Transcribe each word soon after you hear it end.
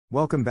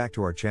Welcome back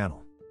to our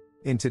channel.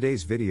 In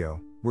today's video,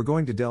 we're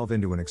going to delve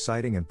into an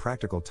exciting and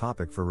practical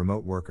topic for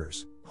remote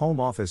workers: home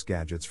office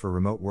gadgets for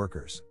remote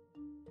workers.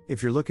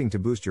 If you're looking to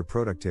boost your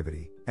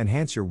productivity,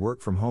 enhance your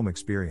work from home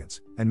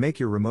experience, and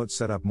make your remote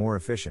setup more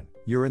efficient,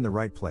 you're in the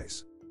right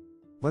place.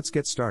 Let's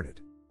get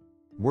started.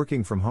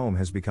 Working from home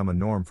has become a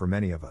norm for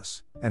many of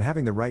us, and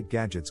having the right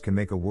gadgets can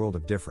make a world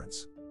of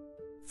difference.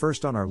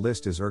 First on our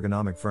list is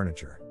ergonomic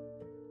furniture.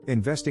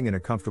 Investing in a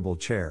comfortable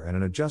chair and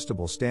an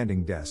adjustable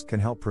standing desk can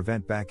help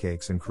prevent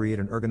backaches and create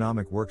an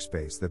ergonomic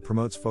workspace that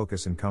promotes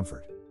focus and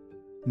comfort.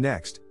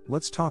 Next,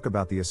 let's talk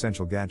about the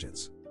essential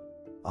gadgets.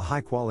 A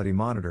high-quality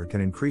monitor can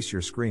increase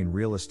your screen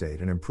real estate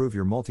and improve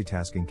your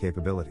multitasking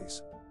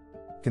capabilities.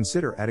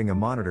 Consider adding a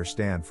monitor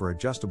stand for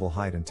adjustable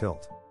height and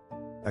tilt.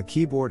 A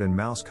keyboard and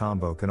mouse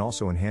combo can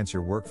also enhance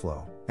your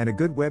workflow, and a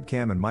good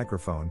webcam and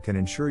microphone can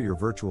ensure your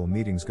virtual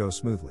meetings go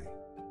smoothly.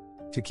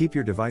 To keep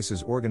your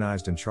devices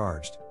organized and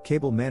charged,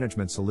 cable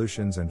management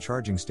solutions and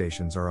charging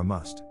stations are a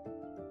must.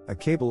 A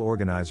cable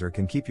organizer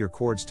can keep your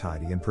cords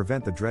tidy and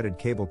prevent the dreaded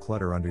cable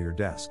clutter under your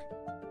desk.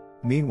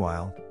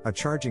 Meanwhile, a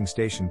charging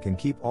station can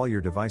keep all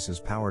your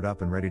devices powered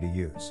up and ready to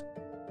use.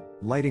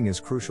 Lighting is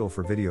crucial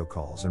for video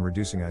calls and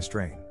reducing eye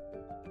strain.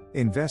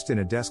 Invest in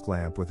a desk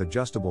lamp with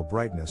adjustable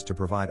brightness to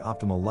provide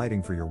optimal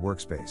lighting for your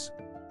workspace.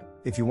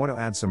 If you want to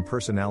add some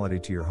personality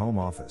to your home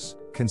office,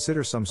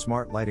 consider some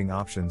smart lighting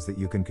options that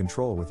you can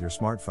control with your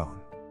smartphone.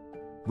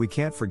 We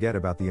can't forget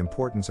about the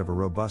importance of a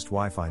robust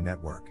Wi-Fi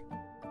network.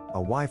 A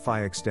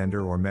Wi-Fi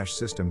extender or mesh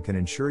system can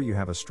ensure you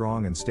have a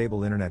strong and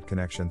stable internet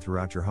connection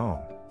throughout your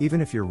home,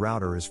 even if your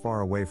router is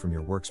far away from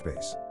your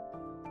workspace.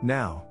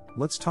 Now,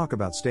 let's talk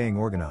about staying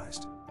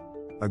organized.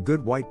 A good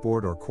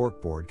whiteboard or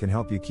corkboard can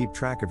help you keep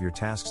track of your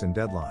tasks and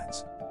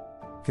deadlines.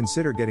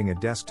 Consider getting a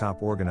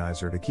desktop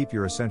organizer to keep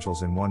your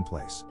essentials in one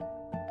place.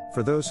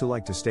 For those who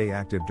like to stay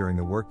active during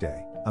the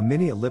workday, a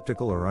mini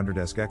elliptical or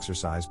underdesk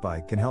exercise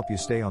bike can help you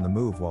stay on the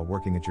move while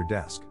working at your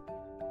desk.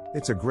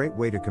 It's a great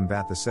way to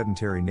combat the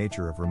sedentary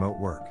nature of remote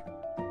work.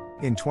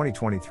 In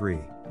 2023,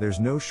 there's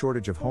no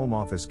shortage of home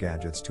office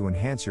gadgets to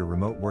enhance your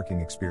remote working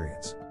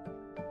experience.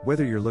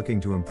 Whether you're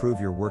looking to improve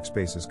your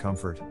workspace's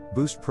comfort,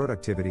 boost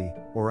productivity,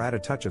 or add a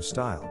touch of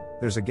style,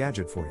 there's a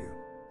gadget for you.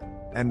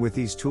 And with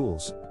these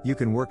tools, you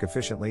can work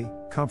efficiently,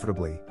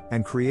 comfortably,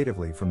 and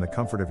creatively from the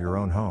comfort of your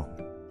own home.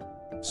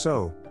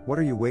 So, what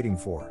are you waiting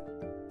for?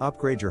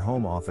 Upgrade your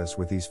home office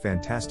with these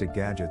fantastic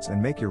gadgets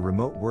and make your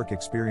remote work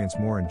experience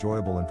more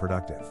enjoyable and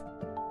productive.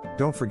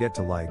 Don't forget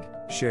to like,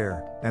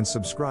 share, and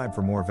subscribe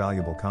for more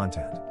valuable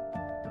content.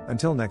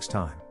 Until next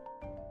time.